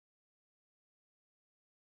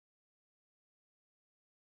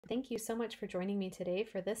Thank you so much for joining me today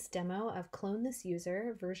for this demo of Clone This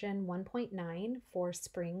User version 1.9 for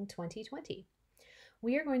Spring 2020.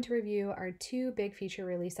 We are going to review our two big feature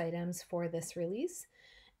release items for this release.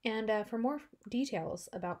 And for more details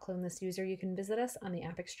about Clone This User, you can visit us on the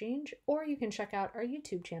AppExchange, or you can check out our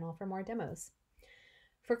YouTube channel for more demos.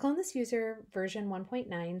 For Clone This User version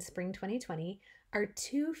 1.9 Spring 2020, our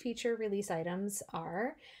two feature release items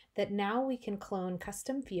are that now we can clone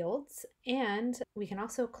custom fields, and we can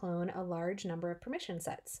also clone a large number of permission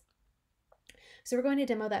sets. So we're going to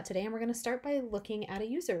demo that today, and we're going to start by looking at a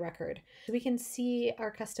user record. So we can see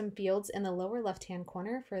our custom fields in the lower left-hand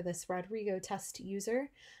corner for this Rodrigo test user.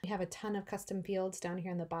 We have a ton of custom fields down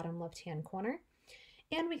here in the bottom left-hand corner.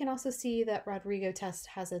 And we can also see that Rodrigo test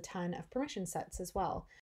has a ton of permission sets as well.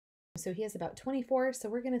 So he has about 24, so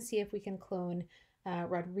we're going to see if we can clone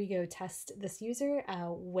Rodrigo test this user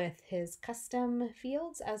with his custom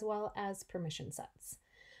fields as well as permission sets.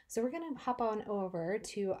 So we're going to hop on over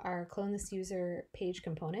to our Clone This User page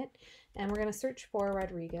component, and we're going to search for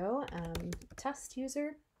Rodrigo test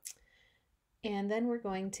user, and then we're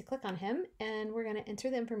going to click on him, and we're going to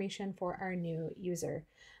enter the information for our new user.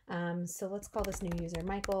 So let's call this new user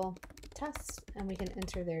Michael Test, and we can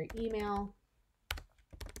enter their email.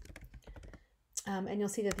 And you'll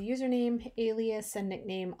see that the username, alias, and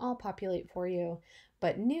nickname all populate for you.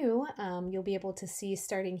 But new, you'll be able to see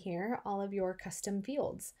starting here all of your custom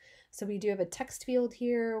fields. So we do have a text field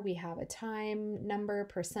here, we have a time, number,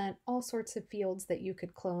 percent, all sorts of fields that you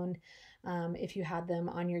could clone. If you had them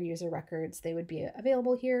on your user records, they would be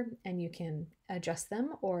available here, and you can adjust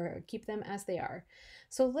them or keep them as they are.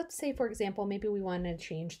 So let's say, for example, maybe we want to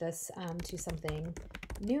change this to something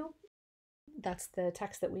new. That's the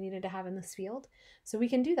text that we needed to have in this field. So we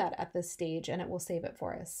can do that at this stage, and it will save it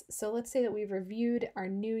for us. So let's say that we've reviewed our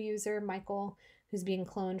new user, Michael, who's being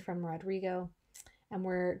cloned from Rodrigo, and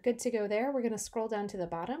we're good to go there. We're going to scroll down to the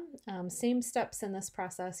bottom. Same steps in this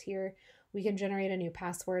process here. We can generate a new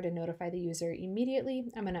password and notify the user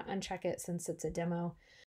immediately. I'm going to uncheck it since it's a demo.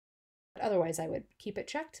 Otherwise, I would keep it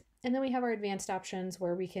checked. And then we have our advanced options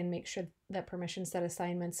where we can make sure that permission set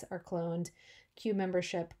assignments are cloned, queue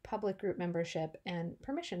membership, public group membership, and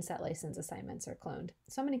permission set license assignments are cloned.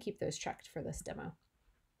 So I'm going to keep those checked for this demo.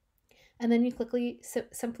 And then you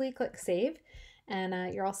simply click Save,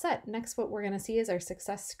 and you're all set. Next, what we're going to see is our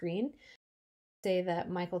success screen. Say that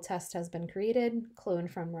Michael Test has been created,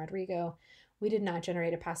 cloned from Rodrigo. We did not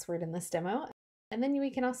generate a password in this demo. And then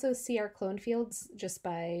we can also see our clone fields just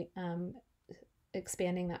by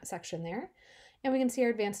expanding that section there. And we can see our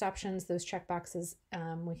advanced options, those checkboxes,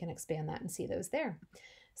 we can expand that and see those there.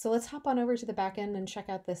 So let's hop on over to the back end and check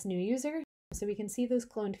out this new user. So we can see those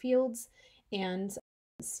cloned fields and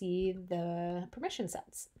see the permission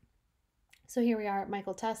sets. So here we are at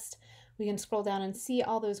Michael Test. We can scroll down and see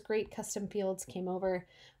all those great custom fields came over.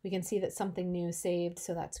 We can see that something new saved,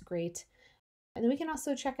 so that's great. And then we can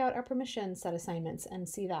also check out our permission set assignments and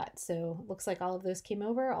see that. So looks like all of those came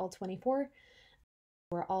over, all 24.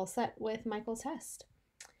 We're all set with Michael Test.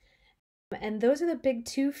 And those are the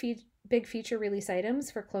big feature release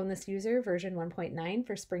items for Clone This User version 1.9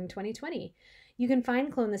 for Spring 2020. You can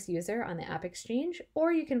find Clone This User on the AppExchange,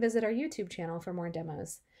 or you can visit our YouTube channel for more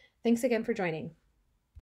demos. Thanks again for joining.